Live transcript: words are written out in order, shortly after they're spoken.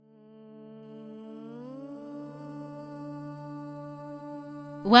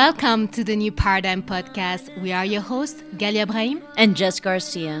Welcome to the New Paradigm Podcast. We are your hosts, Galia Brahim and Jess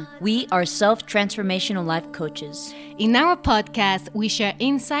Garcia. We are self-transformational life coaches. In our podcast, we share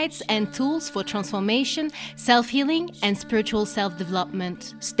insights and tools for transformation, self-healing, and spiritual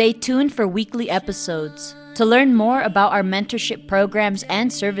self-development. Stay tuned for weekly episodes. To learn more about our mentorship programs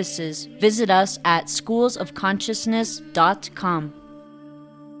and services, visit us at schoolsofconsciousness.com.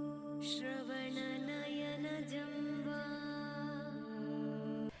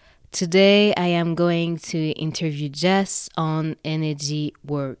 Today, I am going to interview Jess on energy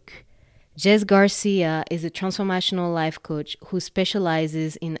work. Jess Garcia is a transformational life coach who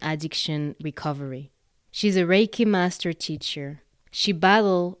specializes in addiction recovery. She's a Reiki master teacher. She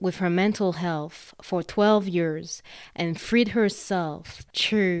battled with her mental health for 12 years and freed herself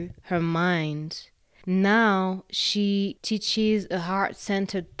through her mind. Now, she teaches a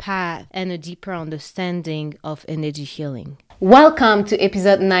heart-centered path and a deeper understanding of energy healing. Welcome to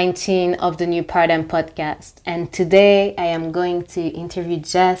episode 19 of the New Paradigm Podcast. And today I am going to interview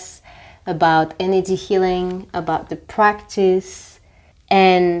Jess about energy healing, about the practice,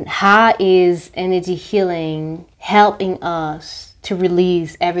 and how is energy healing helping us to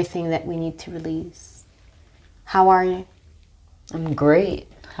release everything that we need to release. How are you? I'm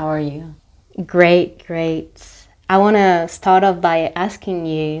great. How are you? Great. I want to start off by asking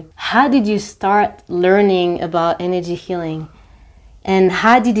you, how did you start learning about energy healing? And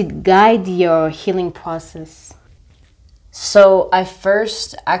how did it guide your healing process? So I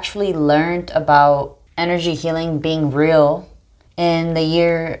first actually learned about energy healing being real in the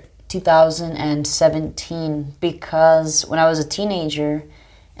year 2017 because when I was a teenager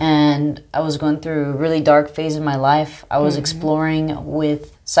and I was going through a really dark phase in my life, I was exploring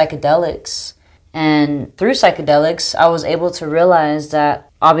with psychedelics. And through psychedelics, I was able to realize that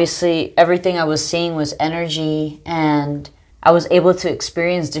obviously everything I was seeing was energy, and I was able to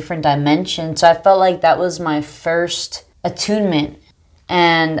experience different dimensions. So I felt like that was my first attunement.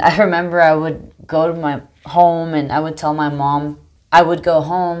 And I remember I would go to my home and I would tell my mom, I would go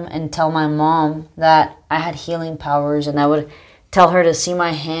home and tell my mom that I had healing powers, and I would tell her to see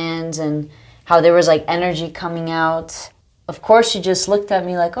my hands and how there was like energy coming out. Of course, she just looked at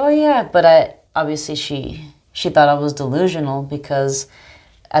me like, oh yeah, but obviously she thought I was delusional because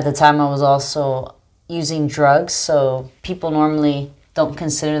at the time I was also using drugs, so people normally don't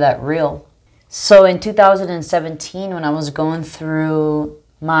consider that real. So in 2017, when I was going through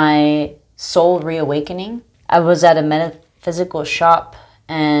my soul reawakening, I was at a metaphysical shop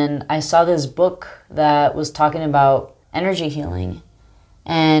and I saw this book that was talking about energy healing.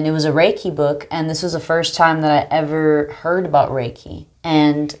 And it was a Reiki book, and this was the first time that I ever heard about Reiki.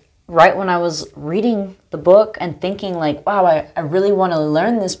 And right when I was reading the book and thinking like, wow, I really want to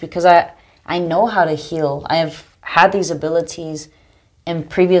learn this because I know how to heal. I've had these abilities in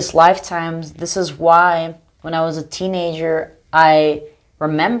previous lifetimes. This is why when I was a teenager, I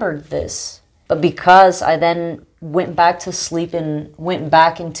remembered this. But because I then went back to sleep and went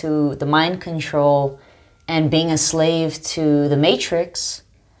back into the mind control and being a slave to the matrix,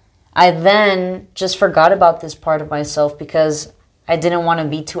 I then just forgot about this part of myself because I didn't want to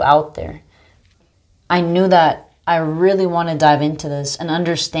be too out there. I knew that I really want to dive into this and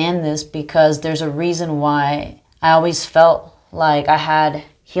understand this because there's a reason why I always felt like I had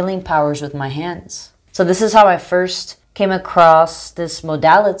healing powers with my hands. So this is how I first came across this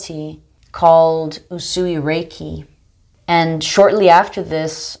modality called Usui Reiki. And shortly after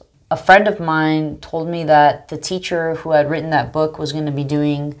this, a friend of mine told me that the teacher who had written that book was going to be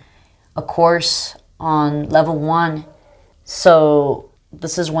doing a course on level 1. So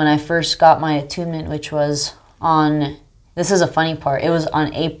this is when I first got my attunement, which was this is a funny part, it was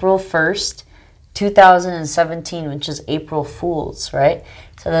on April 1st, 2017, which is April Fool's, right?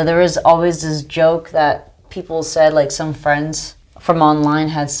 So there was always this joke that people said, like some friends from online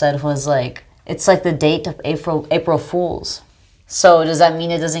had said was like, it's like the date of April Fool's. So does that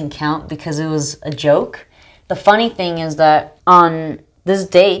mean it doesn't count because it was a joke? The funny thing is that on this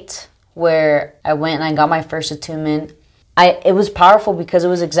date where I went and I got my first attunement, it was powerful because it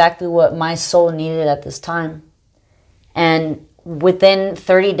was exactly what my soul needed at this time. And within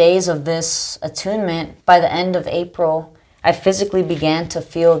 30 days of this attunement, by the end of April, I physically began to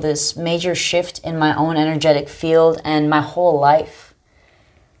feel this major shift in my own energetic field and my whole life.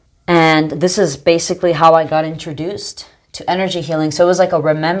 And this is basically how I got introduced to energy healing. So it was like a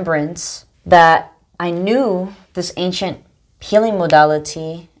remembrance that I knew this ancient healing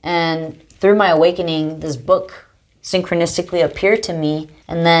modality, and through my awakening, this book synchronistically appeared to me,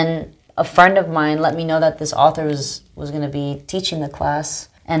 and then a friend of mine let me know that this author was going to be teaching the class.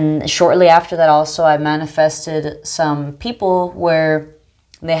 And shortly after that also, I manifested some people where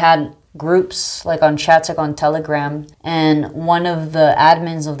They had groups like on chats, like on Telegram, and one of the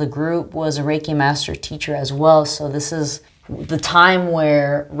admins of the group was a Reiki master teacher as well. So this is the time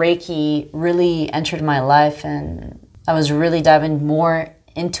where Reiki really entered my life, and I was really diving more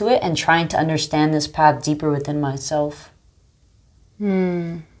into it and trying to understand this path deeper within myself.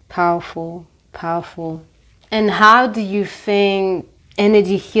 Powerful, powerful. And how do you think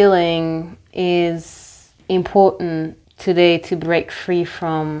energy healing is important today to break free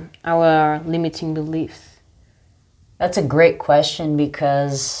from our limiting beliefs? That's a great question,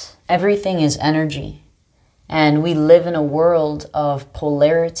 because everything is energy, and we live in a world of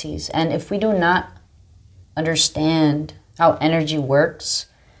polarities. And if we do not understand how energy works,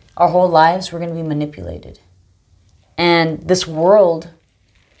 our whole lives we're going to be manipulated. And this world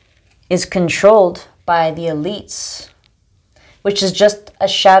is controlled by the elites, which is just a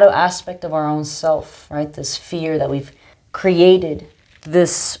shadow aspect of our own self, right? This fear that we've created,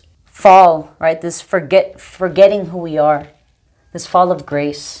 this fall, right? This forgetting who we are, this fall of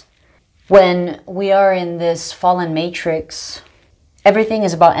grace. When we are in this fallen matrix, everything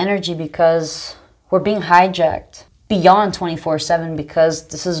is about energy, because we're being hijacked beyond 24/7, because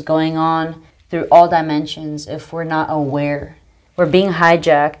this is going on through all dimensions. If we're not aware, we're being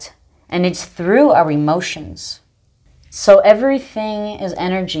hijacked, and it's through our emotions. So everything is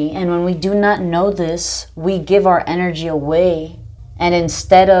energy, and when we do not know this, we give our energy away, and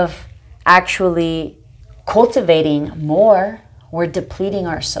instead of actually cultivating more, we're depleting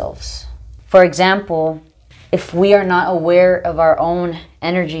ourselves. For example, if we are not aware of our own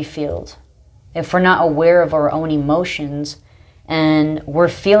energy field, if we're not aware of our own emotions, and we're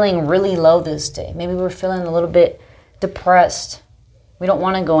feeling really low this day, maybe we're feeling a little bit depressed, we don't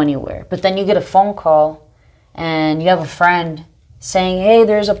want to go anywhere, but then you get a phone call and you have a friend saying, hey,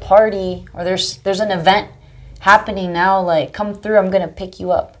 there's a party, or there's an event happening now, like, come through, I'm going to pick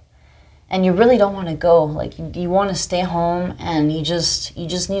you up. And you really don't want to go. Like, you want to stay home, and you just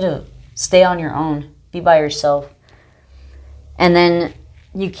need to stay on your own, be by yourself. And then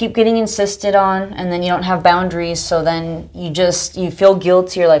you keep getting insisted on, and then you don't have boundaries, so then you feel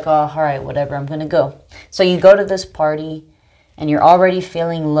guilty. You're like, oh, all right, whatever, I'm going to go. So you go to this party, and you're already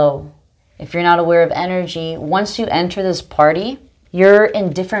feeling low. If you're not aware of energy, once you enter this party, you're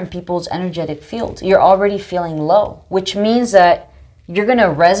in different people's energetic field. You're already feeling low, which means that you're going to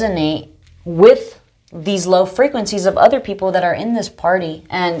resonate with these low frequencies of other people that are in this party.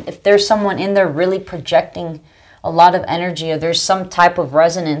 And if there's someone in there really projecting a lot of energy, or there's some type of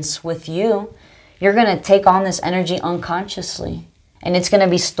resonance with you, you're going to take on this energy unconsciously, and it's going to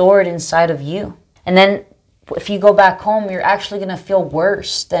be stored inside of you. And then if you go back home, you're actually going to feel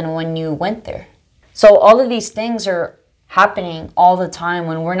worse than when you went there. So all of these things are happening all the time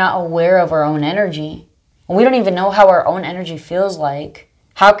when we're not aware of our own energy. When we don't even know how our own energy feels like,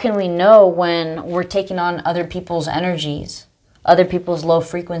 how can we know when we're taking on other people's energies, other people's low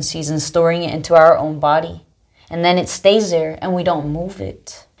frequencies, and storing it into our own body? And then it stays there and we don't move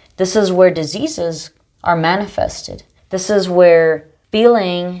it. This is where diseases are manifested. This is where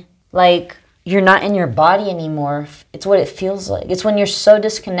feeling like you're not in your body anymore, it's what it feels like. It's when you're so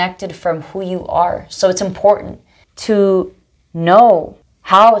disconnected from who you are. So it's important to know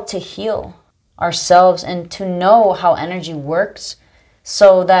how to heal ourselves, and to know how energy works,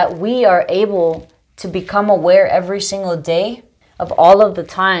 so that we are able to become aware every single day of all of the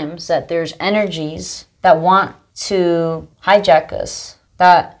times that there's energies that want to hijack us,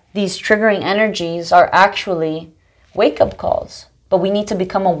 that these triggering energies are actually wake-up calls. But we need to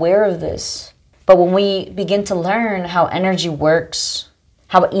become aware of this. But when we begin to learn how energy works,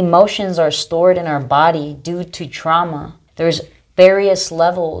 how emotions are stored in our body due to trauma, there's various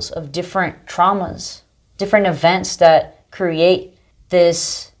levels of different traumas, different events that create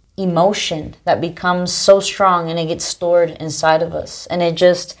this emotion that becomes so strong, and it gets stored inside of us. And it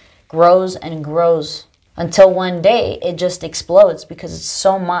just grows and grows until one day it just explodes, because it's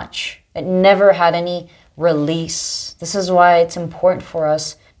so much. It never had any release. This is why it's important for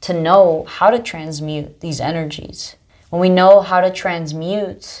us to know how to transmute these energies. When we know how to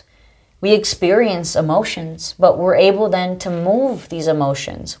transmute, we experience emotions, but we're able then to move these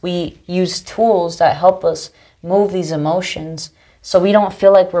emotions. We use tools that help us move these emotions so we don't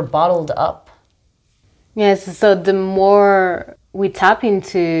feel like we're bottled up. Yes, so the more we tap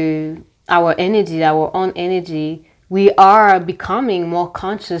into our energy, our own energy, we are becoming more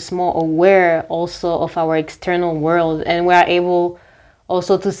conscious, more aware also of our external world, and we are able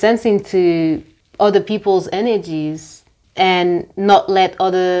also to sense into other people's energies and not let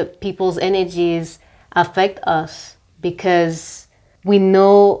other people's energies affect us, because we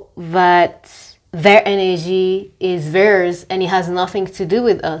know that their energy is theirs and it has nothing to do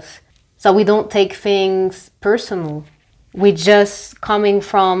with us. So we don't take things personal. We're just coming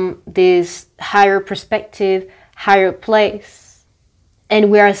from this higher perspective, higher place. And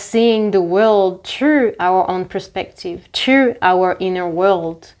we are seeing the world through our own perspective, through our inner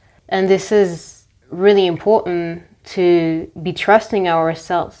world. And this is really important to be trusting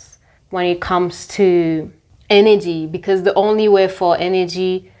ourselves when it comes to energy, because the only way for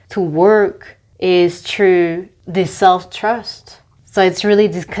energy to work is through this self-trust. So it's really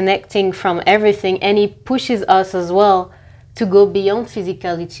disconnecting from everything, and it pushes us as well to go beyond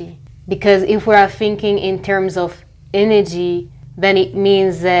physicality. Because if we are thinking in terms of energy, then it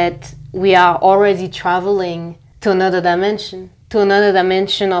means that we are already traveling to another dimension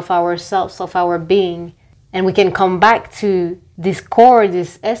of ourselves, of our being. And we can come back to this core,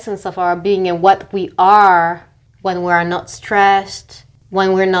 this essence of our being and what we are when we are not stressed,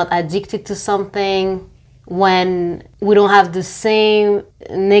 when we're not addicted to something, when we don't have the same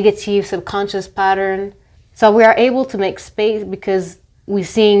negative subconscious pattern. So we are able to make space because we're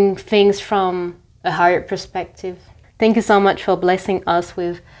seeing things from a higher perspective. Thank you so much for blessing us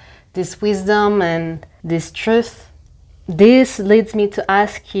with this wisdom and this truth. This leads me to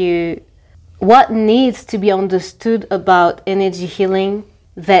ask you, what needs to be understood about energy healing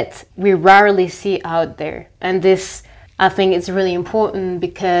that we rarely see out there? And this, I think it's really important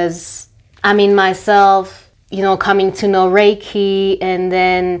because myself, coming to know Reiki and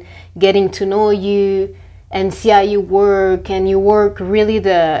then getting to know you and see how you work, and you work really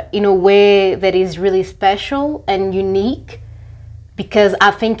in a way that is really special and unique, because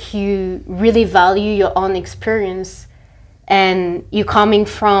I think you really value your own experience, and you coming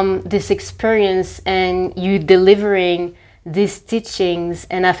from this experience and you delivering these teachings.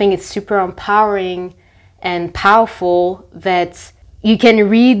 And I think it's super empowering and powerful that you can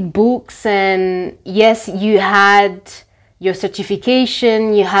read books, and yes, you had your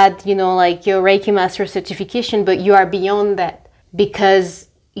certification, you had, your Reiki Master certification, but you are beyond that because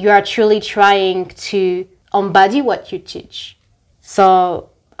you are truly trying to embody what you teach. So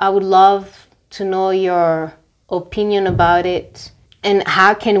I would love to know your opinion about it, and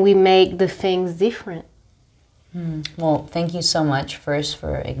how can we make the things different? Well, thank you so much first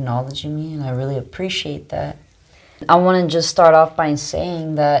for acknowledging me, and I really appreciate that. I want to just start off by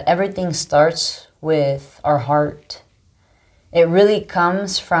saying that everything starts with our heart. It really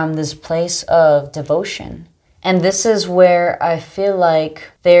comes from this place of devotion. And this is where I feel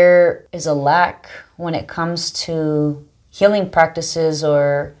like there is a lack when it comes to healing practices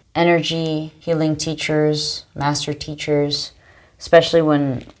or energy healing teachers, master teachers, especially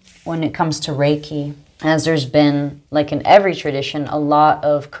when it comes to Reiki. As there's been, like in every tradition, a lot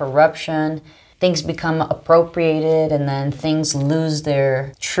of corruption. Things become appropriated, and then things lose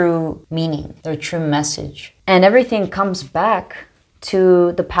their true meaning, their true message. And everything comes back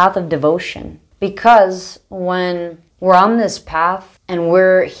to the path of devotion. Because when we're on this path and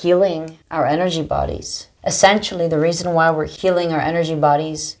we're healing our energy bodies, essentially the reason why we're healing our energy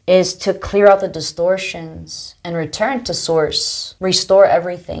bodies is to clear out the distortions and return to source, restore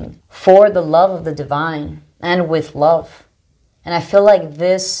everything for the love of the divine and with love. And I feel like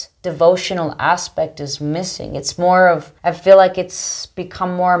this devotional aspect is missing. It's more of, I feel like it's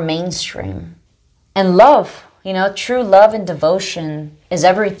become more mainstream. And love, true love and devotion is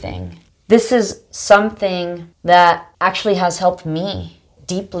everything. This is something that actually has helped me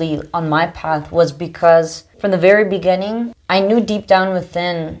deeply on my path, was because from the very beginning, I knew deep down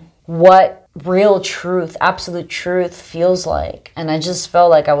within what real truth, absolute truth feels like. And I just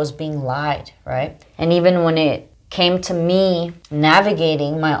felt like I was being lied, right? And even when it came to me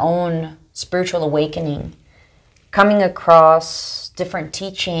navigating my own spiritual awakening, coming across different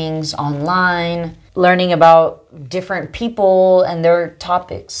teachings online, learning about different people and their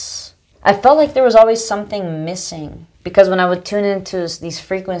topics, I felt like there was always something missing. Because when I would tune into these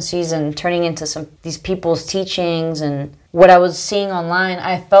frequencies and turning into these people's teachings and what I was seeing online,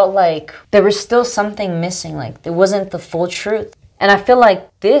 I felt like there was still something missing, like it wasn't the full truth. And I feel like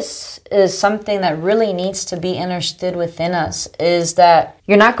this is something that really needs to be understood within us, is that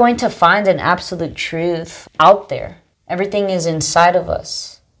you're not going to find an absolute truth out there. Everything is inside of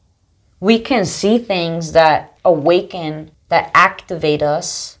us. We can see things that awaken, that activate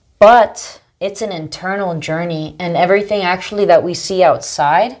us, but it's an internal journey. And everything actually that we see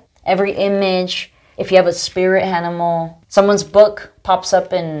outside, every image, if you have a spirit animal, someone's book pops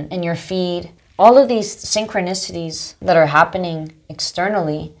up in your feed, all of these synchronicities that are happening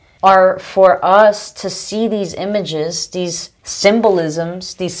externally are for us to see these images, these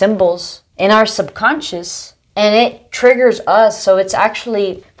symbolisms, these symbols in our subconscious, And it triggers us. So it's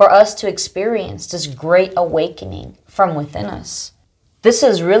actually for us to experience this great awakening from within us. This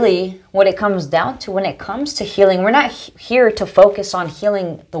is really what it comes down to when it comes to healing. We're not here to focus on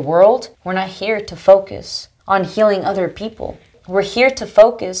healing the world. We're not here to focus on healing other people. We're here to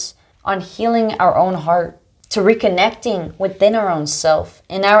focus on healing our own heart, to reconnecting within our own self,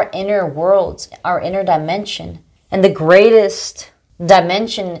 in our inner worlds, our inner dimension. And the greatest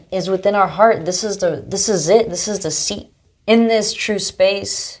dimension is within our heart. This is it. This is the seat. In this true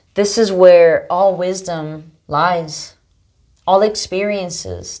space, this is where all wisdom lies. All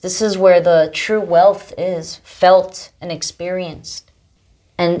experiences. This is where the true wealth is felt and experienced.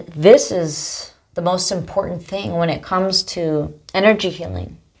 And this is the most important thing when it comes to energy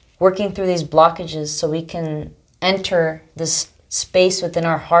healing. Working through these blockages so we can enter this space within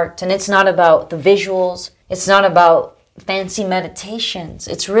our heart. And it's not about the visuals. It's not about fancy meditations.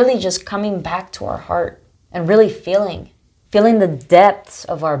 It's really just coming back to our heart and really feeling the depths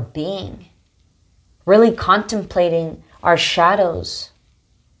of our being. Really contemplating our shadows,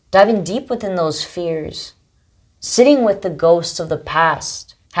 diving deep within those fears, sitting with the ghosts of the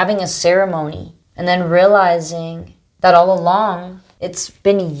past, having a ceremony, and then realizing that all along it's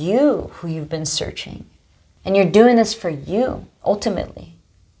been you who you've been searching. And you're doing this for you, ultimately.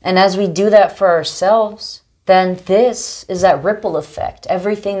 And as we do that for ourselves, then this is that ripple effect.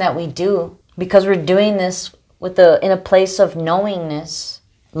 Everything that we do, because we're doing this in a place of knowingness,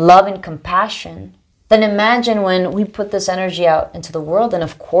 love and compassion, then imagine when we put this energy out into the world, and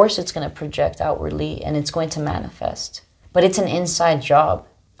of course it's going to project outwardly and it's going to manifest. But it's an inside job.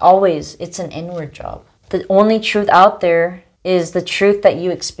 Always, it's an inward job. The only truth out there is the truth that you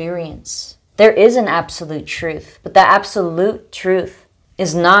experience. There is an absolute truth, but that absolute truth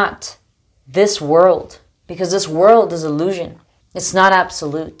is not this world, because this world is illusion. It's not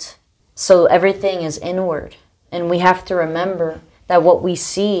absolute. So everything is inward, and we have to remember that what we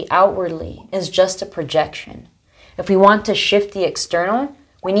see outwardly is just a projection. If we want to shift the external,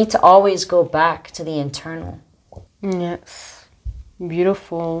 we need to always go back to the internal. Yes,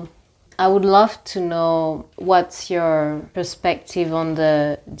 beautiful. I would love to know what's your perspective on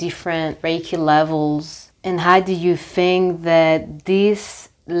the different Reiki levels, and how do you think that these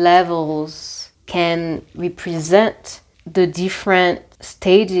levels can represent the different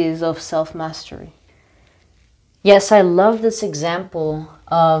stages of self-mastery? Yes, I love this example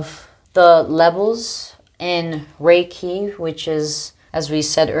of the levels in Reiki, which is, as we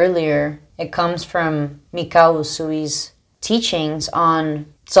said earlier, it comes from Mikao Usui's teachings on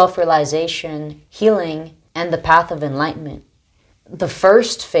self-realization, healing, and the path of enlightenment. The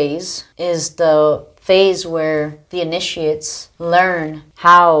first phase is the phase where the initiates learn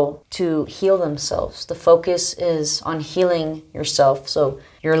how to heal themselves. The focus is on healing yourself. So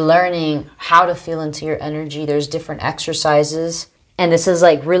you're learning how to feel into your energy. There's different exercises. And this is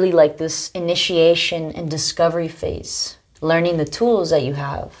really this initiation and discovery phase, learning the tools that you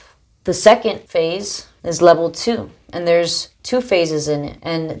have. The second phase is level 2. And there's 2 phases in it.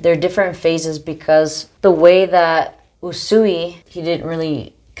 And they're different phases because the way that Usui, he didn't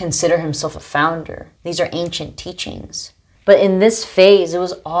really consider himself a founder. These are ancient teachings. But in this phase, it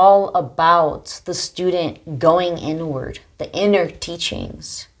was all about the student going inward, the inner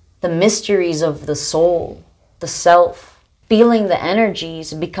teachings, the mysteries of the soul, the self, feeling the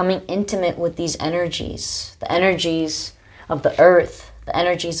energies and becoming intimate with these energies, the energies of the earth, the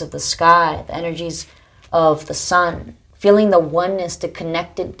energies of the sky, the energies of the sun, feeling the oneness, the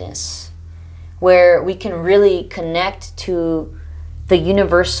connectedness, where we can really connect to the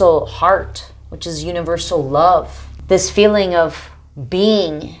universal heart, which is universal love. This feeling of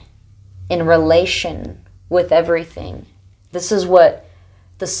being in relation with everything. This is what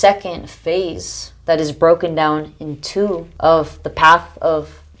the second phase that is broken down in 2 of the path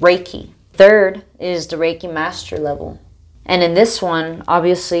of Reiki. Third is the Reiki master level. And in this one,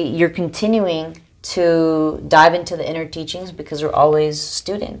 obviously, you're continuing to dive into the inner teachings because we're always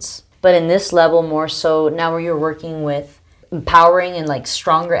students. But in this level, more so, now where you're working with empowering and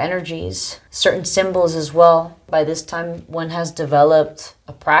stronger energies, certain symbols as well. By this time, one has developed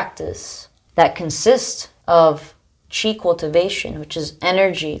a practice that consists of chi cultivation, which is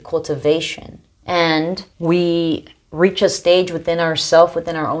energy cultivation. And we reach a stage within ourselves,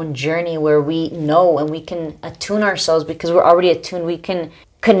 within our own journey, where we know and we can attune ourselves because we're already attuned. We can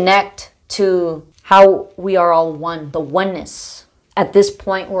connect to how we are all one, the oneness. At this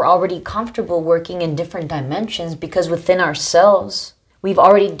point, we're already comfortable working in different dimensions because within ourselves, we've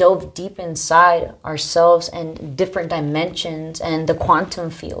already dove deep inside ourselves and different dimensions and the quantum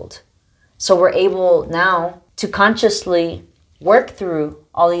field. So we're able now to consciously work through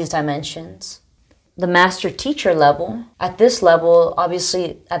all these dimensions the master teacher level, at this level,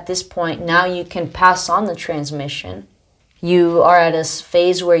 obviously at this point, now you can pass on the transmission. You are at a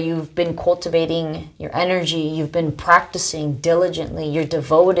phase where you've been cultivating your energy, you've been practicing diligently, you're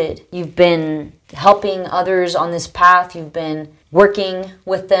devoted, you've been helping others on this path, you've been working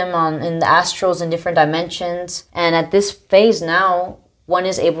with them in the astrals in different dimensions. And at this phase now, one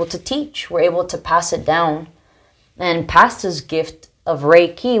is able to teach. We're able to pass it down and pass this gift of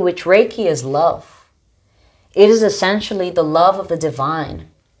Reiki, which Reiki is love. It is essentially the love of the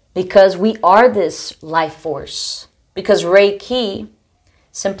divine, because we are this life force. Because Reiki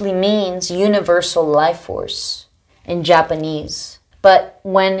simply means universal life force in Japanese. But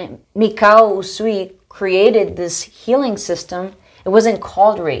when Mikao Usui created this healing system, it wasn't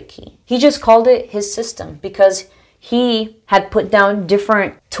called Reiki. He just called it his system because he had put down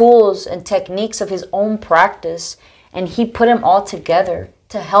different tools and techniques of his own practice, and he put them all together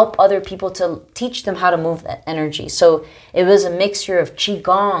to help other people, to teach them how to move that energy. So it was a mixture of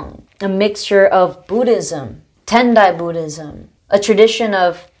Qigong, a mixture of Buddhism, Tendai Buddhism, a tradition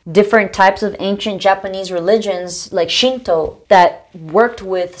of different types of ancient Japanese religions like Shinto that worked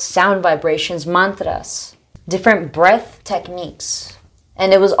with sound vibrations, mantras, different breath techniques.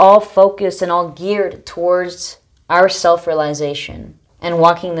 And it was all focused and all geared towards our self-realization and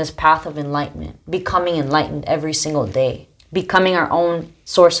walking this path of enlightenment, becoming enlightened every single day, becoming our own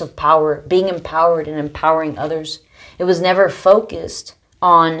source of power, being empowered and empowering others. It was never focused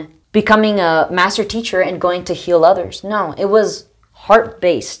on becoming a master teacher and going to heal others. No, it was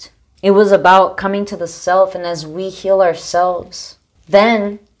heart-based. It was about coming to the self, and as we heal ourselves,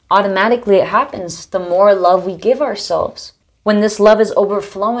 then automatically it happens. The more love we give ourselves. When this love is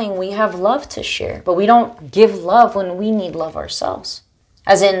overflowing, we have love to share, but we don't give love when we need love ourselves.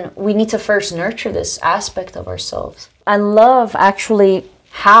 As in, we need to first nurture this aspect of ourselves. I love actually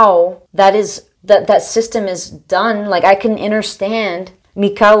how that system is done. Like, I can understand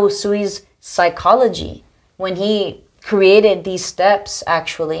Mikao Usui's psychology when he created these steps,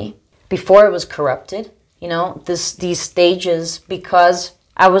 actually, before it was corrupted, these stages, because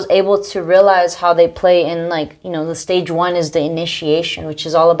I was able to realize how they play in, the stage 1 is the initiation, which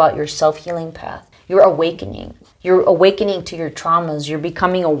is all about your self-healing path. You're awakening. You're awakening to your traumas. You're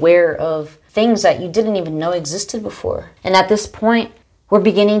becoming aware of things that you didn't even know existed before. And at this point, we're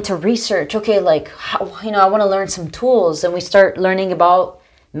beginning to research, I want to learn some tools. And we start learning about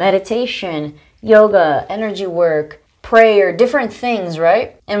meditation, yoga, energy work, prayer, different things,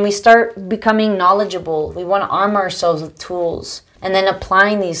 right? And we start becoming knowledgeable. We want to arm ourselves with tools. And then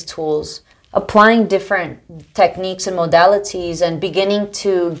applying these tools, applying different techniques and modalities, and beginning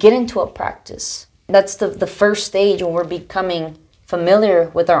to get into a practice. That's the first stage when we're becoming familiar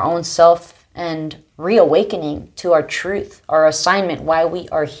with our own self and reawakening to our truth, our assignment, why we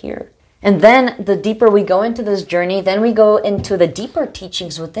are here. And then the deeper we go into this journey, then we go into the deeper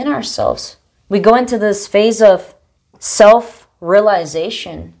teachings within ourselves. We go into this phase of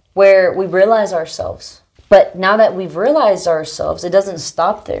self-realization where we realize ourselves. But now that we've realized ourselves, it doesn't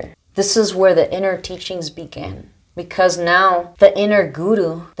stop there. This is where the inner teachings begin. Because now the inner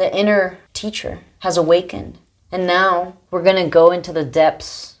guru, the inner teacher, has awakened. And now we're going to go into the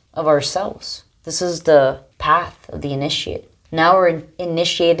depths of ourselves. This is the path of the initiate. Now we're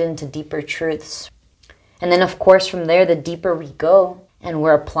initiated into deeper truths. And then, of course, from there, the deeper we go, and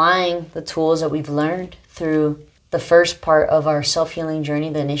we're applying the tools that we've learned through the first part of our self-healing journey,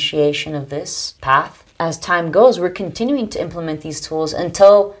 the initiation of this path. As time goes, we're continuing to implement these tools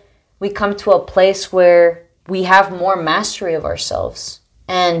until we come to a place where we have more mastery of ourselves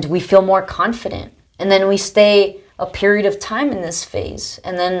and we feel more confident. And then we stay a period of time in this phase.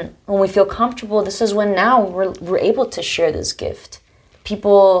 And then when we feel comfortable, this is when now we're able to share this gift.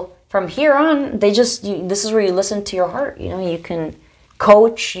 People from here on, this is where you listen to your heart. You can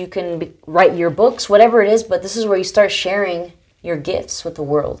coach, you can write your books, whatever it is, but this is where you start sharing your gifts with the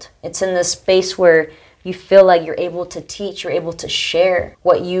world. It's in this space where you feel like you're able to teach, you're able to share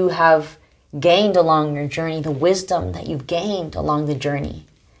what you have gained along your journey, the wisdom that you've gained along the journey.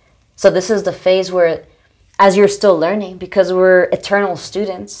 So this is the phase where, as you're still learning, because we're eternal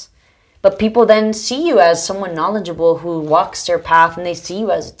students, but people then see you as someone knowledgeable who walks their path, and they see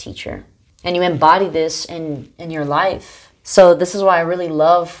you as a teacher. And you embody this in your life. So this is why I really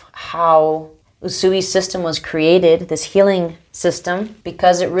love how Usui's system was created, this healing system,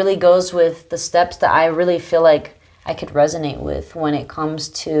 because it really goes with the steps that I really feel like I could resonate with when it comes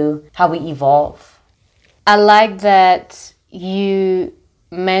to how we evolve. I like that you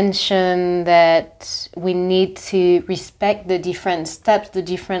mentioned that we need to respect the different steps, the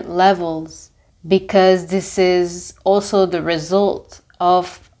different levels, because this is also the result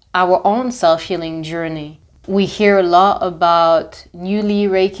of our own self-healing journey. We hear a lot about newly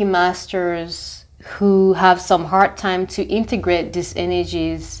Reiki masters who have some hard time to integrate these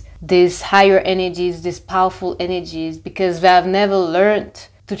energies, these higher energies, these powerful energies, because they have never learned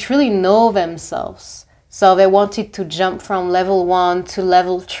to truly know themselves. So they wanted to jump from level 1 to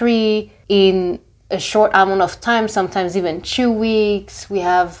level 3 in a short amount of time, sometimes even 2 weeks. We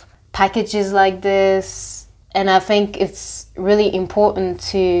have packages like this. And I think it's really important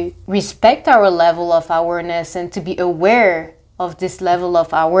to respect our level of awareness and to be aware of this level of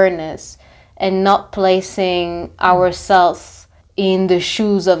awareness and not placing ourselves in the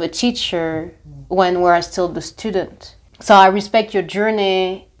shoes of a teacher when we're still the student. So I respect your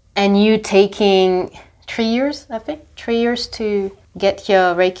journey and you taking 3 years, I think, 3 years to get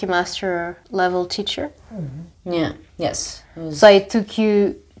your Reiki Master level teacher. Mm-hmm. Yeah, yes. So it took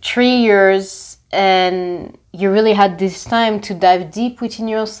you 3 years and you really had this time to dive deep within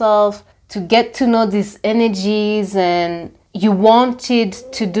yourself, to get to know these energies, and you wanted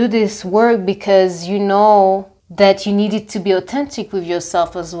to do this work because you know that you needed to be authentic with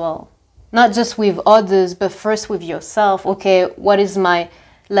yourself as well. Not just with others, but first with yourself. Okay, what is my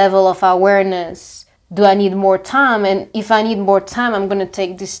level of awareness? Do I need more time? And if I need more time, I'm going to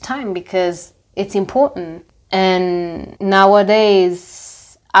take this time because it's important. And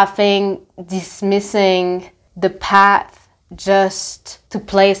nowadays, I think dismissing the path just to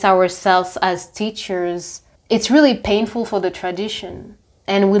place ourselves as teachers, it's really painful for the tradition.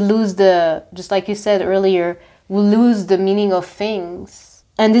 And we lose just like you said earlier, we lose the meaning of things.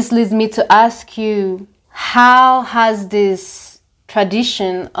 And this leads me to ask you, how has this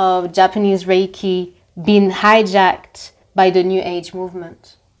tradition of Japanese Reiki been hijacked by the New Age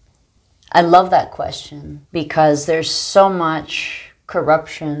movement? I love that question because there's so much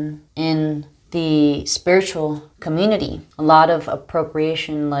corruption in the spiritual community. A lot of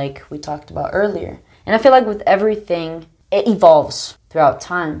appropriation like we talked about earlier. And I feel like with everything, it evolves throughout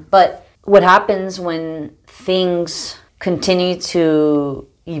time. But what happens when things continue to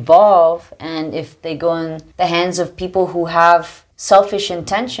evolve and if they go in the hands of people who have selfish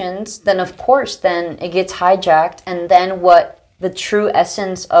intentions, then of course, then it gets hijacked. And then what the true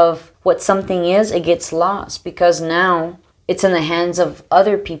essence of what something is, it gets lost because now it's in the hands of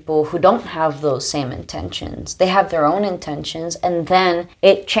other people who don't have those same intentions. They have their own intentions and then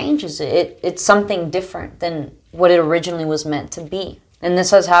it changes it. It's something different than what it originally was meant to be. And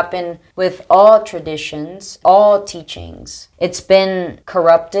this has happened with all traditions, all teachings. It's been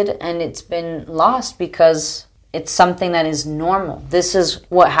corrupted and it's been lost because it's something that is normal. This is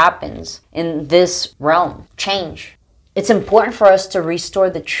what happens in this realm. Change. It's important for us to restore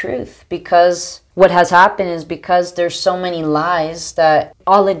the truth because what has happened is because there's so many lies that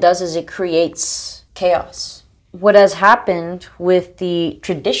all it does is it creates chaos. What has happened with the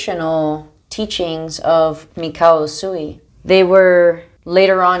traditional teachings of Mikao Usui, they were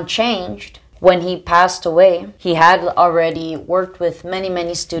later on changed. When he passed away, he had already worked with many,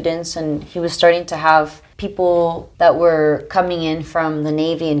 many students and he was starting to have people that were coming in from the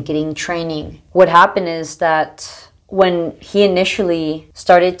Navy and getting training. What happened is that when he initially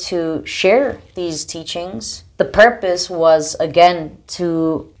started to share these teachings, the purpose was, again,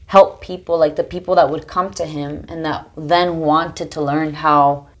 to help people, like the people that would come to him and that then wanted to learn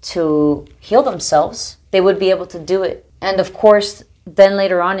how to heal themselves, they would be able to do it. And of course, then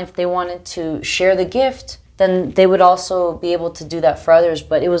later on, if they wanted to share the gift, then they would also be able to do that for others.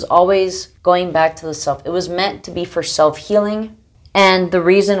 But it was always going back to the self. It was meant to be for self-healing. And the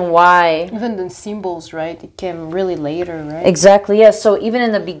reason why... Even the symbols, right? It came really later, right? Exactly, yes. So even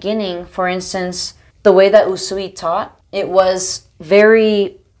in the beginning, for instance, the way that Usui taught, it was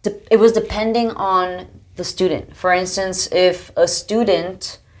depending on the student. For instance, if a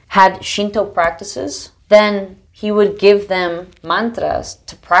student had Shinto practices, then he would give them mantras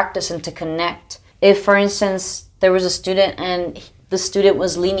to practice and to connect. If, for instance, there was a student and the student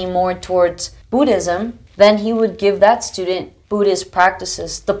was leaning more towards Buddhism, then he would give that student Buddhist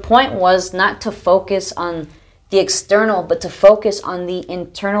practices. The point was not to focus on the external, but to focus on the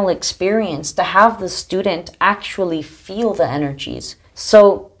internal experience, to have the student actually feel the energies.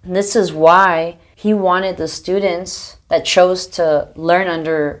 So this is why he wanted the students that chose to learn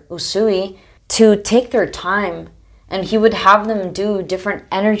under Usui to take their time, and he would have them do different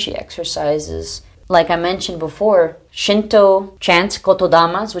energy exercises. Like I mentioned before, Shinto chants,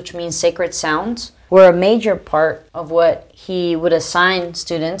 kotodamas, which means sacred sounds, were a major part of what he would assign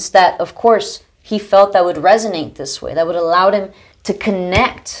students that, of course, he felt that would resonate this way, that would allow them to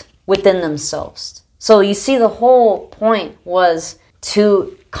connect within themselves. So you see, the whole point was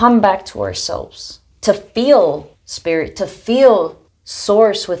to come back to ourselves, to feel spirit, to feel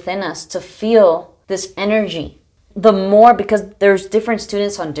source within us to feel this energy. The more, because there's different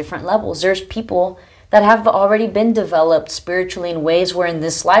students on different levels. There's people that have already been developed spiritually in ways where in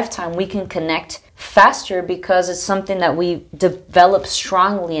this lifetime we can connect faster because it's something that we developed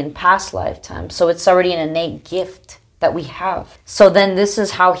strongly in past lifetimes. So it's already an innate gift that we have. So then this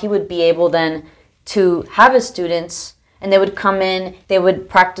is how he would be able then to have his students, and they would come in, they would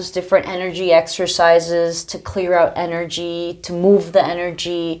practice different energy exercises to clear out energy, to move the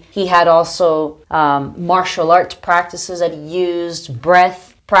energy. He had also martial arts practices that he used, breath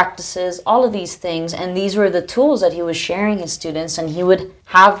practices, all of these things. And these were the tools that he was sharing his students, and he would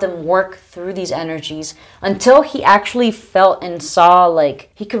have them work through these energies until he actually felt and saw,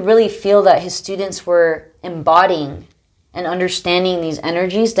 like, he could really feel that his students were embodying and understanding these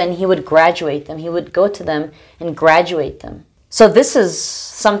energies. Then he would graduate them. He would go to them and graduate them. So this is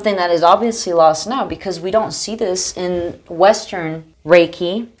something that is obviously lost now because we don't see this in Western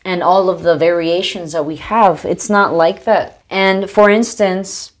Reiki and all of the variations that we have. It's not like that. And for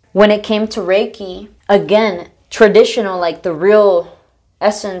instance, when it came to Reiki, again, traditional, like the real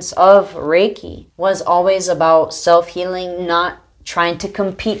essence of Reiki was always about self-healing, not trying to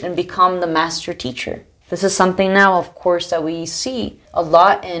compete and become the master teacher. This is something now, of course, that we see a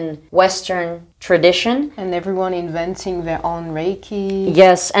lot in Western tradition. And everyone inventing their own Reiki.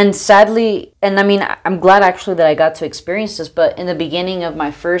 Yes, and sadly, and I mean, I'm glad actually that I got to experience this, but in the beginning of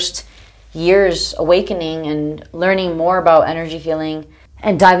my first years awakening and learning more about energy healing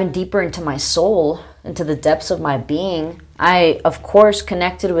and diving deeper into my soul, into the depths of my being, I, of course,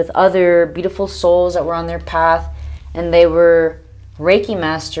 connected with other beautiful souls that were on their path, and they were Reiki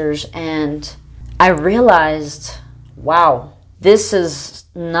masters, and I realized, wow, this is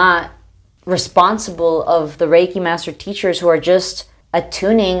not responsible of the Reiki master teachers who are just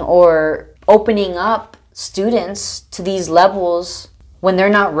attuning or opening up students to these levels when they're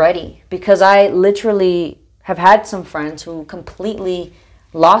not ready. Because I literally have had some friends who completely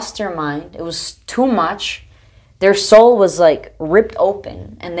lost their mind. It was too much. Their soul was like ripped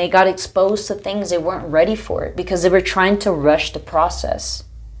open and they got exposed to things they weren't ready for it because they were trying to rush the process.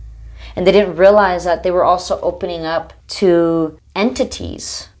 And they didn't realize that they were also opening up to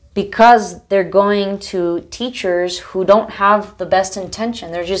entities because they're going to teachers who don't have the best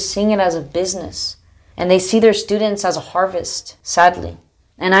intention. They're just seeing it as a business. And they see their students as a harvest, sadly.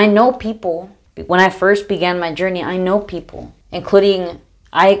 And I know people, when I first began my journey, I know people, including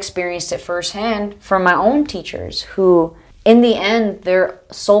I experienced it firsthand from my own teachers who, in the end, their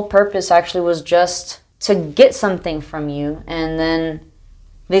sole purpose actually was just to get something from you, and then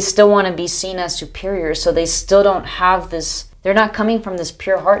they still want to be seen as superior, so they still don't have this, they're not coming from this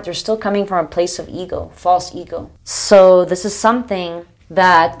pure heart, they're still coming from a place of ego, false ego. So this is something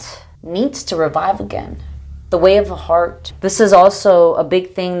that needs to revive again, the way of the heart. This is also a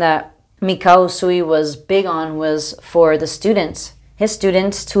big thing that Mikao Usui was big on, was for the students, his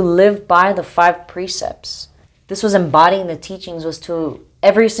students, to live by the 5 precepts. This was embodying the teachings, was to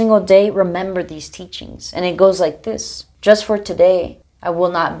every single day remember these teachings. And it goes like this: just for today, I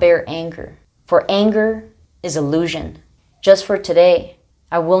will not bear anger, for anger is illusion. Just for today,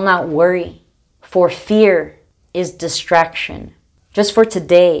 I will not worry, for fear is distraction. Just for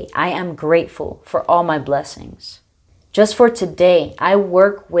today, I am grateful for all my blessings. Just for today, I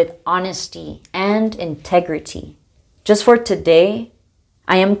work with honesty and integrity. Just for today,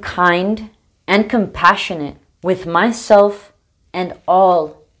 I am kind and compassionate with myself and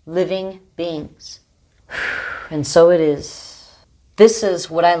all living beings. And so it is. This is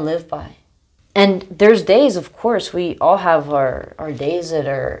what I live by. And there's days, of course, we all have our days that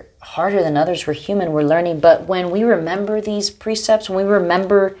are harder than others. We're human, we're learning. But when we remember these precepts, when we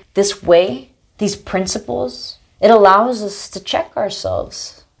remember this way, these principles, it allows us to check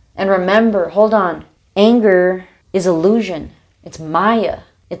ourselves and remember, hold on, anger is illusion. It's Maya.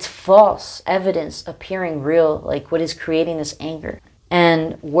 It's false evidence appearing real, like what is creating this anger.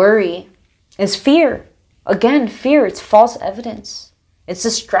 And worry is fear. Again, fear, it's false evidence. It's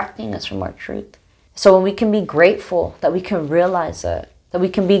distracting us from our truth. So when we can be grateful that we can realize that we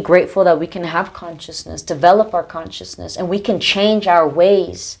can be grateful that we can have consciousness, develop our consciousness, and we can change our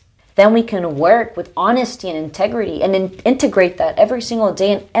ways, then we can work with honesty and integrity and integrate that every single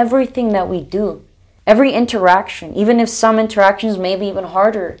day in everything that we do. Every interaction, even if some interactions may be even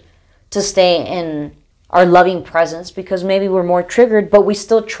harder to stay in our loving presence because maybe we're more triggered, but we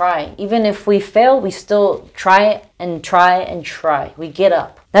still try. Even if we fail, we still try and try and try. We get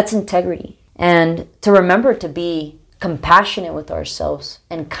up. That's integrity. And to remember to be compassionate with ourselves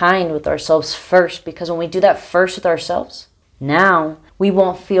and kind with ourselves first, because when we do that first with ourselves, now we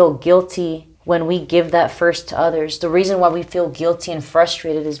won't feel guilty when we give that first to others. The reason why we feel guilty and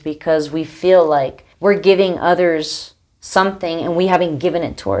frustrated is because we feel like we're giving others something and we haven't given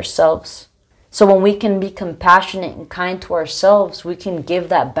it to ourselves. So when we can be compassionate and kind to ourselves, we can give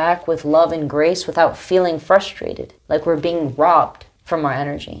that back with love and grace without feeling frustrated, like we're being robbed from our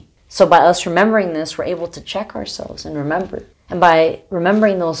energy. So by us remembering this, we're able to check ourselves and remember. And by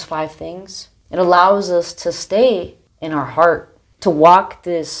remembering those 5 things, it allows us to stay in our heart, to walk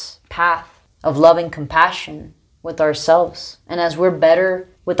this path of love and compassion with ourselves. And as we're better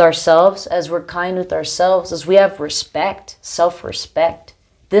with ourselves, as we're kind with ourselves, as we have respect, self-respect,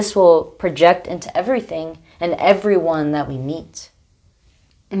 this will project into everything and everyone that we meet.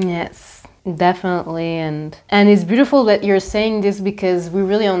 Yes, definitely. And it's beautiful that you're saying this, because we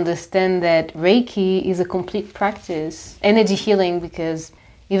really understand that Reiki is a complete practice. Energy healing, because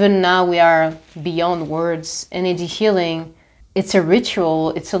even now we are beyond words. Energy healing, it's a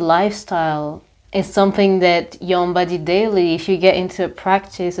ritual, it's a lifestyle. It's something that you embody daily. If you get into a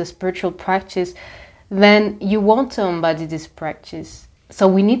practice, a spiritual practice, then you want to embody this practice. So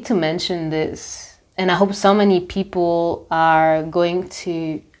we need to mention this. And I hope so many people are going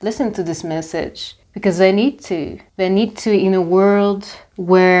to listen to this message, because they need to. They need to, in a world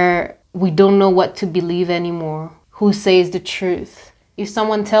where we don't know what to believe anymore. Who says the truth? If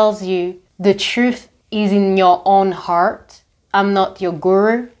someone tells you the truth is in your own heart, I'm not your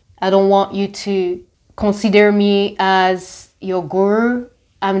guru. I don't want you to consider me as your guru.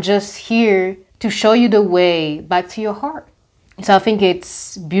 I'm just here to show you the way back to your heart. So I think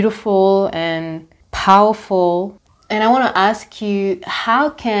it's beautiful and powerful. And I want to ask you, how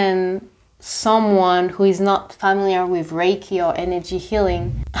can someone who is not familiar with Reiki or energy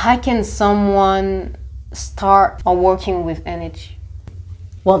healing, how can someone start or working with energy?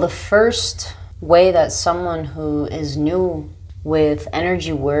 Well, the first way that someone who is new with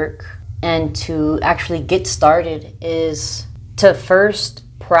energy work and to actually get started is to first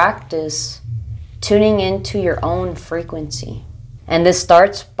practice tuning into your own frequency. And this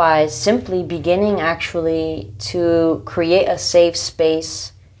starts by simply beginning actually to create a safe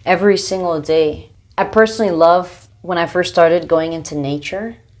space every single day. I personally love when I first started going into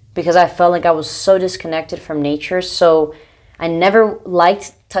nature, because I felt like I was so disconnected from nature. So I never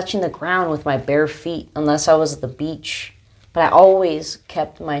liked touching the ground with my bare feet unless I was at the beach. But I always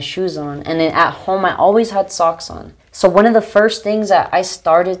kept my shoes on. And then at home, I always had socks on. So one of the first things that I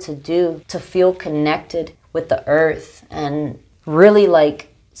started to do to feel connected with the earth and really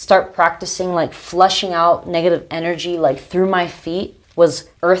like start practicing like flushing out negative energy like through my feet was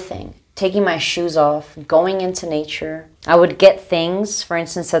earthing, taking my shoes off, going into nature. I would get things, for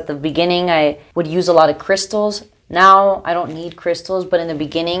instance, at the beginning, I would use a lot of crystals. Now I don't need crystals, but in the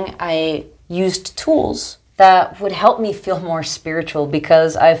beginning, I used tools that would help me feel more spiritual,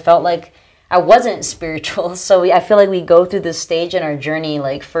 because I felt like I wasn't spiritual. So I feel like we go through this stage in our journey.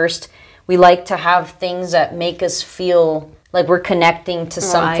 Like first, we like to have things that make us feel like we're connecting to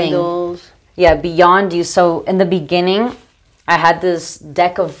something. Idols. Yeah, beyond you. So in the beginning, I had this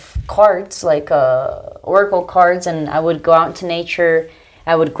deck of cards, like oracle cards, and I would go out into nature.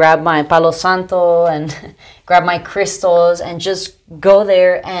 I would grab my Palo Santo and grab my crystals and just go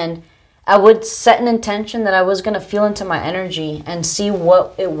there, and I would set an intention that I was going to feel into my energy and see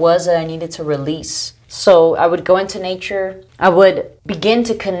what it was that I needed to release. So I would go into nature. I would begin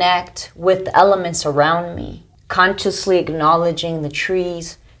to connect with the elements around me, consciously acknowledging the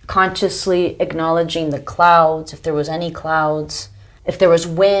trees, consciously acknowledging the clouds, if there was any clouds, if there was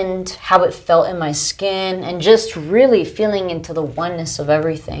wind, how it felt in my skin, and just really feeling into the oneness of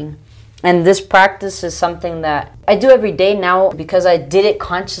everything. And this practice is something that I do every day now, because I did it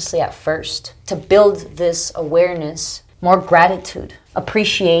consciously at first to build this awareness, more gratitude,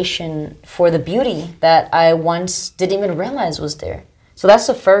 appreciation for the beauty that I once didn't even realize was there. So that's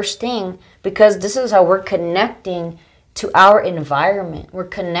the first thing, because this is how we're connecting to our environment. We're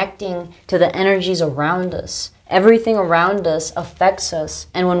connecting to the energies around us. Everything around us affects us.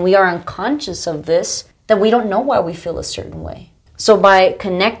 And when we are unconscious of this, then we don't know why we feel a certain way. So by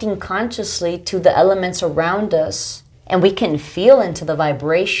connecting consciously to the elements around us, and we can feel into the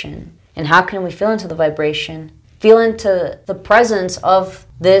vibration. And how can we feel into the vibration? Feel into the presence of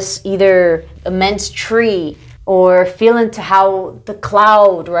this either immense tree, or feel into how the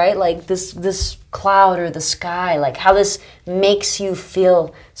cloud, right? Like this cloud or the sky, like how this makes you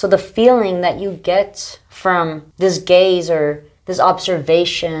feel. So the feeling that you get from this gaze or this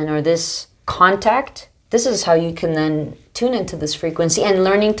observation or this contact, this is how you can then tune into this frequency and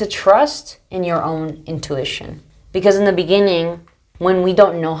learning to trust in your own intuition. Because in the beginning, when we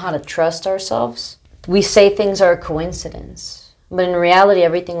don't know how to trust ourselves, we say things are a coincidence. But in reality,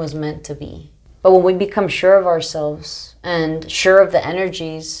 everything was meant to be. But when we become sure of ourselves and sure of the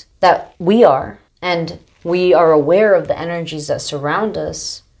energies that we are, and we are aware of the energies that surround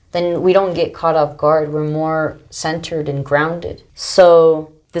us, then we don't get caught off guard. We're more centered and grounded.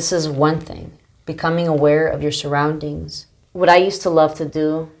 So this is one thing, becoming aware of your surroundings. What I used to love to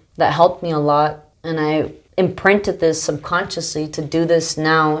do that helped me a lot, and I imprinted this subconsciously to do this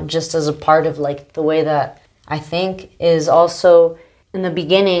now just as a part of like the way that I think, is also in the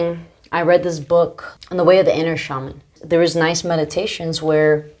beginning, I read this book on the way of the inner shaman. There was nice meditations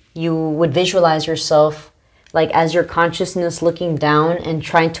where you would visualize yourself like as your consciousness looking down and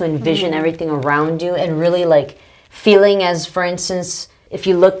trying to envision everything around you, and really like feeling as, for instance, if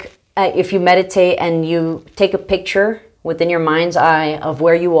you meditate and you take a picture within your mind's eye of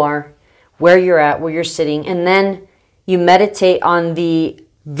where you are, where you're at, where you're sitting, and then you meditate on the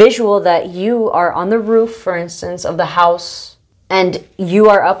visual that you are on the roof, for instance, of the house, and you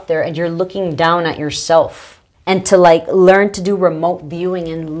are up there and you're looking down at yourself, and to like learn to do remote viewing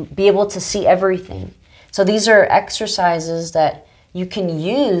and be able to see everything. So these are exercises that you can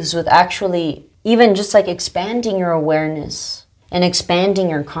use with actually even just like expanding your awareness and expanding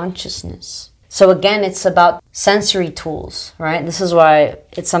your consciousness. So again, it's about sensory tools, right? This is why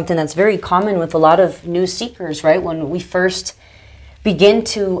it's something that's very common with a lot of new seekers, right? When we first begin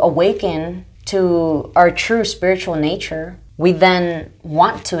to awaken to our true spiritual nature, we then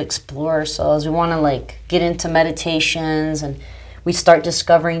want to explore ourselves. We want to like get into meditations, and we start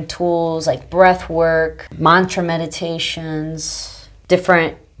discovering tools like breath work, mantra meditations,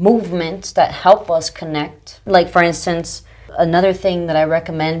 different movements that help us connect. Like for instance, another thing that I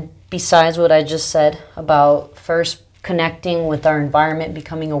recommend besides what I just said about first connecting with our environment,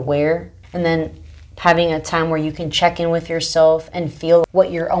 becoming aware, and then having a time where you can check in with yourself and feel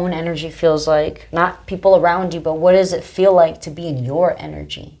what your own energy feels like. Not people around you, but what does it feel like to be in your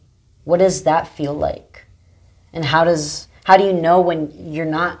energy? What does that feel like? And how do you know when you're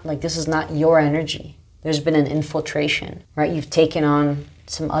not, like this is not your energy? There's been an infiltration, right? You've taken on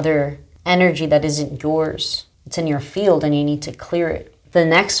some other energy that isn't yours. It's in your field and you need to clear it. The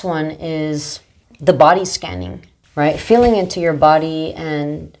next one is the body scanning, right? Feeling into your body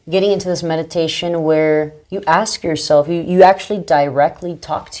and getting into this meditation where you ask yourself, you actually directly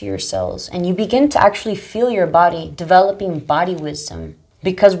talk to yourselves, and you begin to actually feel your body, developing body wisdom,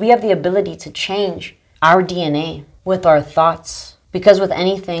 because we have the ability to change our DNA with our thoughts. Because with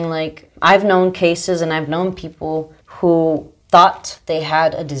anything, like I've known cases and I've known people who thought they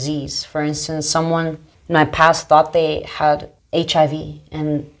had a disease. For instance, someone in my past thought they had HIV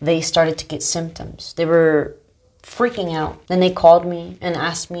and they started to get symptoms. They were freaking out. Then they called me and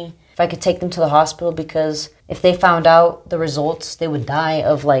asked me if I could take them to the hospital, because if they found out the results, they would die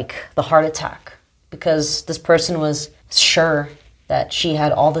of like the heart attack, because this person was sure that she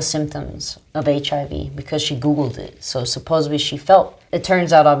had all the symptoms of HIV because she Googled it. So supposedly she felt. It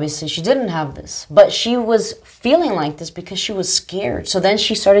turns out obviously she didn't have this, but she was feeling like this because she was scared. So then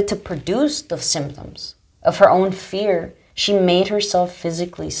she started to produce the symptoms of her own fear. She made herself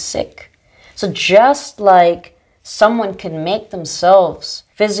physically sick. So just like someone can make themselves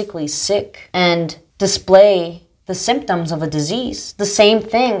physically sick and display the symptoms of a disease, the same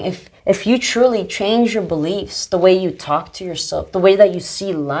thing, if you truly change your beliefs, the way you talk to yourself, the way that you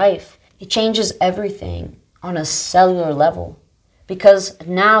see life, it changes everything on a cellular level. Because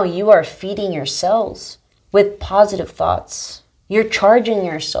now you are feeding your cells with positive thoughts. You're charging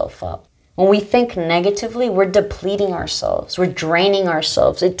yourself up. When we think negatively, we're depleting ourselves. We're draining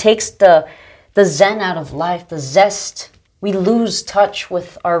ourselves. It takes the zen out of life, the zest. We lose touch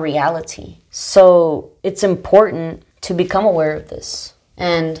with our reality. So it's important to become aware of this.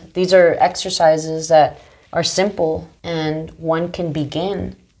 And these are exercises that are simple, and one can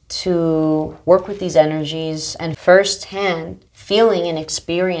begin to work with these energies and firsthand feeling and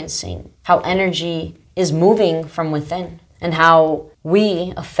experiencing how energy is moving from within, and how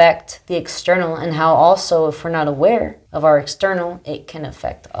we affect the external, and how also, if we're not aware of our external, it can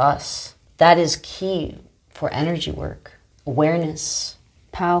affect us. That is key for energy work. Awareness.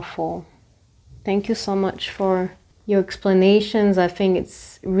 Powerful. Thank you so much for your explanations. I think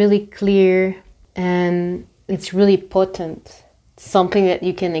it's really clear and it's really potent. It's something that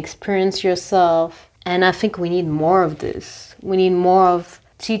you can experience yourself. And I think we need more of this. We need more of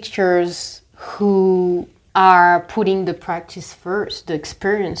teachers who are putting the practice first, the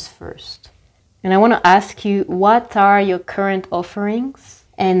experience first. And I want to ask you, what are your current offerings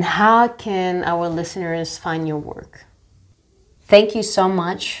and how can our listeners find your work? Thank you so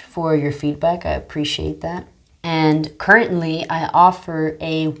much for your feedback. I appreciate that. And currently I offer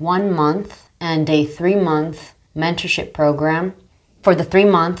a 1 month and a 3 month mentorship program. For the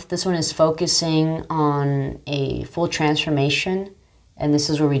 3-month, this one is focusing on a full transformation. And this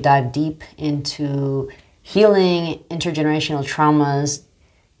is where we dive deep into healing intergenerational traumas,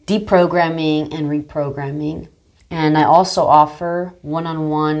 deprogramming and reprogramming. And I also offer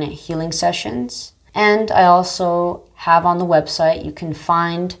one-on-one healing sessions. And I also have on the website, you can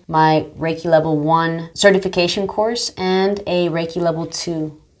find my Reiki Level 1 certification course and a Reiki Level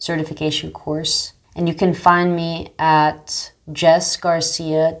 2 certification course. And you can find me at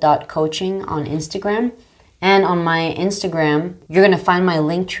jessgarcia.coaching on Instagram. And on my Instagram, you're going to find my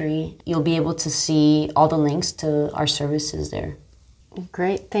link tree. You'll be able to see all the links to our services there.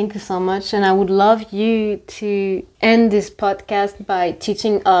 Great, thank you so much. And I would love you to end this podcast by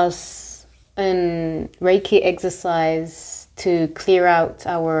teaching us an Reiki exercise to clear out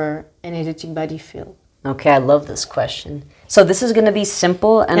our energetic body field. Okay, I love this question. So this is going to be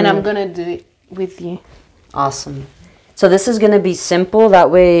simple. And I'm going to do it with you. Awesome. So this is going to be simple.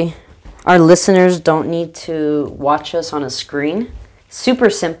 That way our listeners don't need to watch us on a screen. Super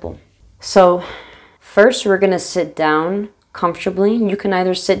simple. So first we're going to sit down comfortably. You can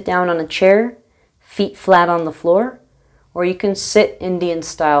either sit down on a chair, feet flat on the floor, or you can sit Indian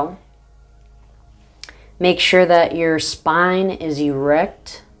style. Make sure that your spine is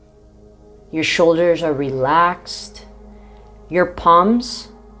erect, your shoulders are relaxed, your palms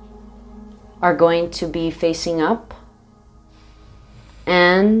are going to be facing up,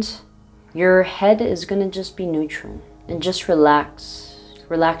 and your head is going to just be neutral. And just relax.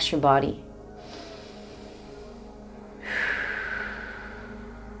 Relax your body.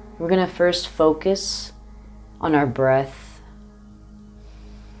 We're going to first focus on our breath.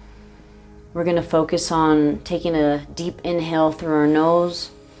 We're going to focus on taking a deep inhale through our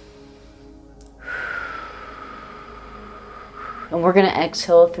nose. And we're going to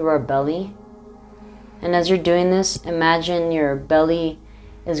exhale through our belly. And as you're doing this, imagine your belly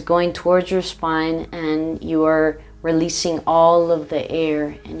is going towards your spine and you are releasing all of the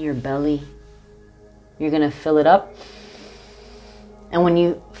air in your belly. You're going to fill it up. And when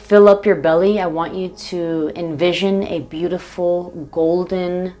you fill up your belly, I want you to envision a beautiful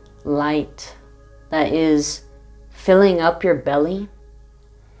golden light that is filling up your belly.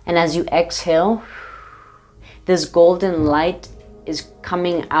 And as you exhale, this golden light is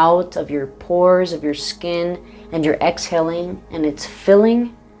coming out of your pores, of your skin, and you're exhaling, and it's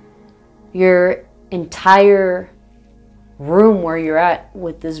filling your entire room where you're at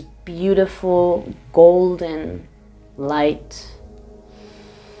with this beautiful golden light.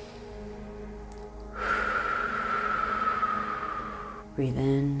 Breathe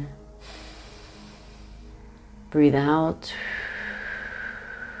in, breathe out.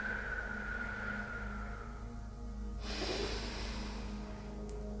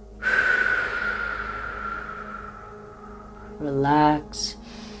 Relax.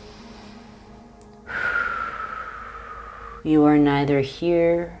 You are neither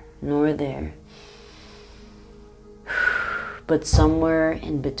here nor there, but somewhere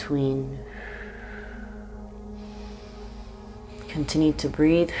in between. Continue to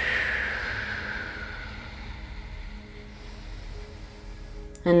breathe.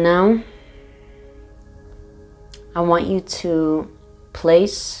 And now, I want you to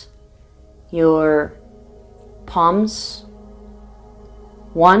place your palms.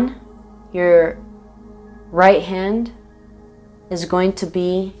 One, your right hand is going to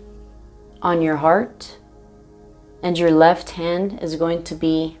be on your heart, and your left hand is going to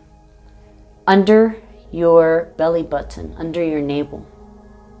be under your belly button, under your navel.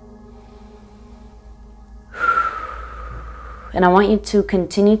 And I want you to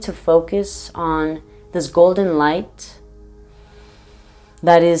continue to focus on this golden light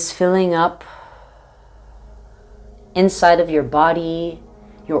that is filling up inside of your body,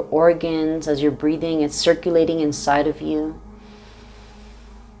 your organs. As you're breathing, it's circulating inside of you.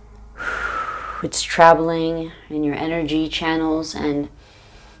 It's traveling in your energy channels, and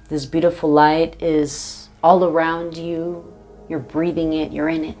this beautiful light is all around you. You're breathing it, you're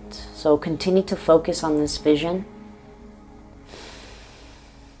in it. So continue to focus on this vision.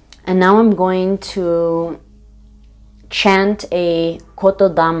 And now I'm going to chant a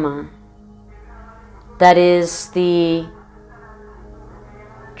Kotodama. That is the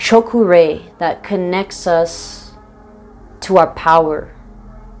chokure that connects us to our power.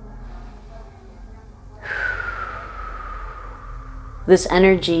 This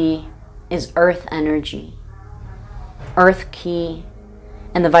energy is earth energy, earth key,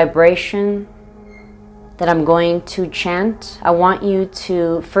 and the vibration that I'm going to chant, I want you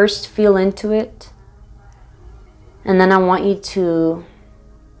to first feel into it, and then I want you to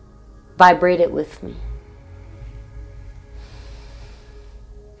vibrate it with me.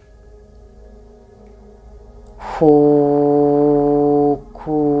 Ko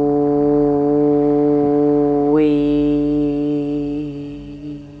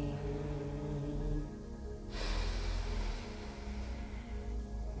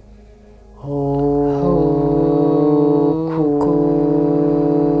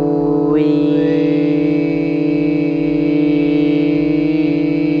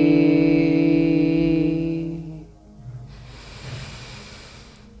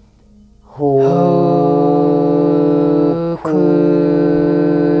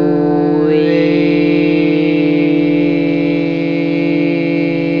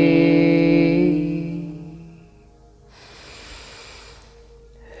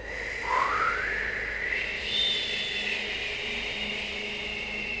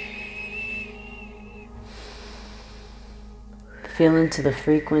Feel into the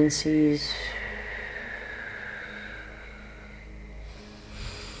frequencies.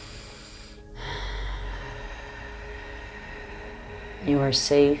 You are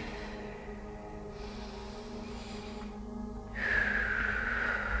safe.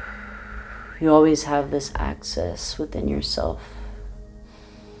 You always have this access within yourself.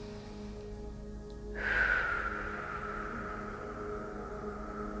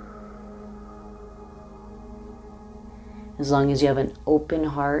 As long as you have an open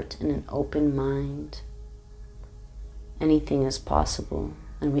heart and an open mind, anything is possible.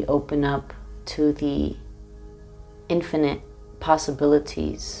 And we open up to the infinite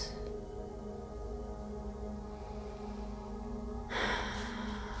possibilities.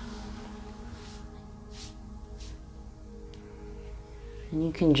 And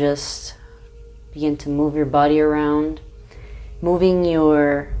you can just begin to move your body around, moving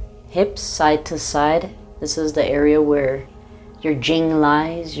your hips side to side. This is the area where your Jing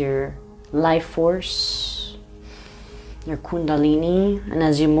lies, your life force, your Kundalini. And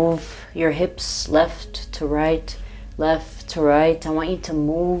as you move your hips left to right, I want you to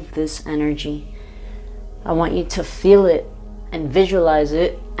move this energy. I want you to feel it and visualize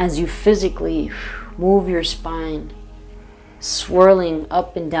it as you physically move your spine, swirling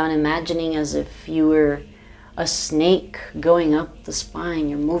up and down, imagining as if you were a snake going up the spine.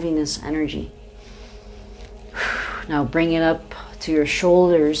 You're moving this energy. Now bring it up to your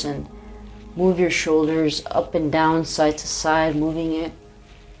shoulders and move your shoulders up and down, side to side, moving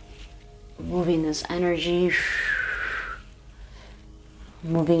this energy.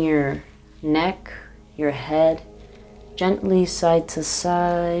 Moving your neck, your head, gently side to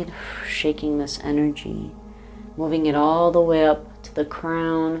side, shaking this energy. Moving it all the way up to the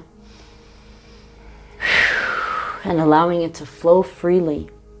crown. And allowing it to flow freely.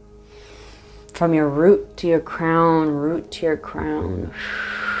 From your root to your crown,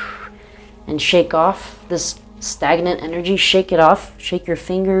 and shake off this stagnant energy. Shake it off. Shake your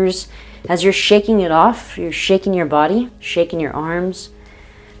fingers. As you're shaking it off, you're shaking your body, shaking your arms.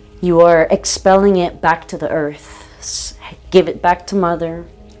 You are expelling it back to the earth. Give it back to Mother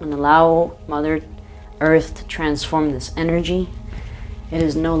and allow Mother Earth to transform this energy. It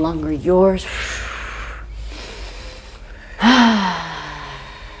is no longer yours.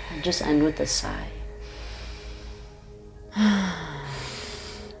 Just end with a sigh.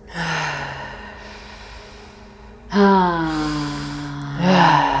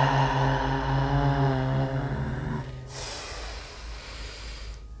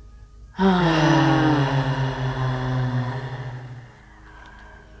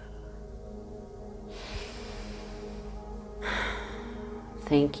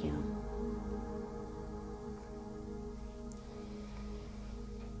 Thank you.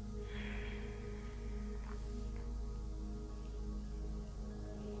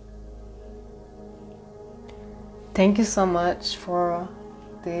 Thank you so much for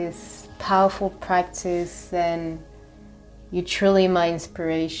this powerful practice, and you're truly my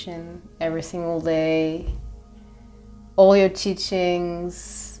inspiration every single day. All your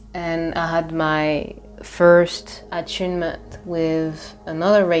teachings, and I had my first attunement with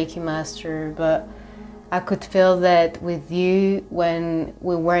another Reiki master, but I could feel that with you when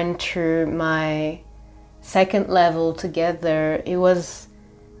we went through my second level together, it was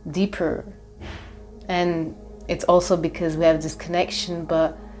deeper. And it's also because we have this connection,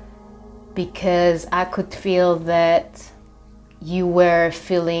 but because I could feel that you were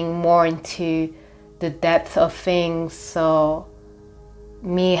feeling more into the depth of things. So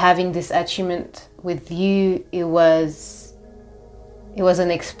me having this attunement with you, it was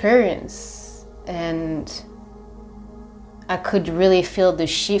an experience, and I could really feel the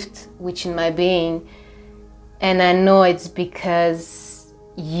shift within my being. And I know it's because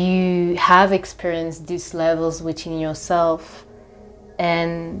you have experienced these levels within yourself,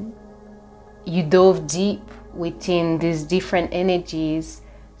 and you dove deep within these different energies.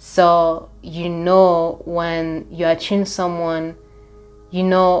 So you know when you attune someone, you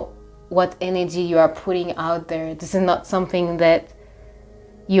know what energy you are putting out there. This is not something that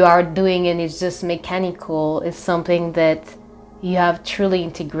you are doing and it's just mechanical. It's something that you have truly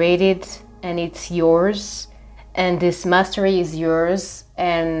integrated and it's yours. And this mastery is yours.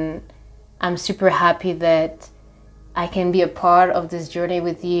 And I'm super happy that I can be a part of this journey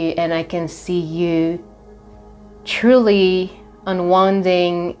with you, and I can see you truly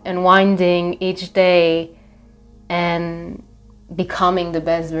unwinding each day and becoming the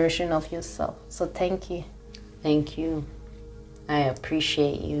best version of yourself. So thank you. Thank you. I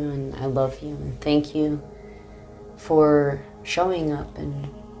appreciate you and I love you, and thank you for showing up and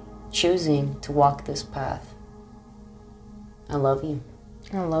choosing to walk this path. I love you.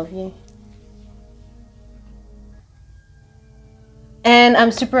 I love you. And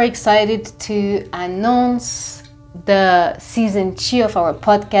I'm super excited to announce the season 2 of our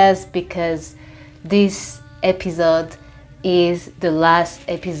podcast, because this episode is the last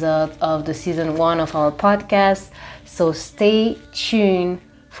episode of the season 1 of our podcast. So stay tuned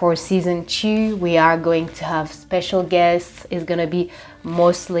for season 2. We are going to have special guests. It's going to be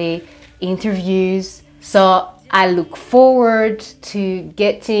mostly interviews. So I look forward to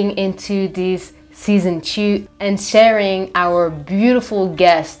getting into this season 2 and sharing our beautiful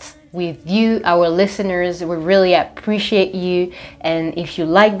guests with you, our listeners. We really appreciate you. And if you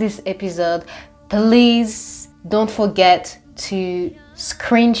like this episode, please don't forget to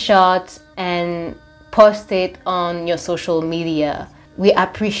screenshot and post it on your social media. We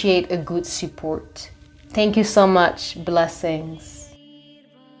appreciate a good support. Thank you so much. Blessings.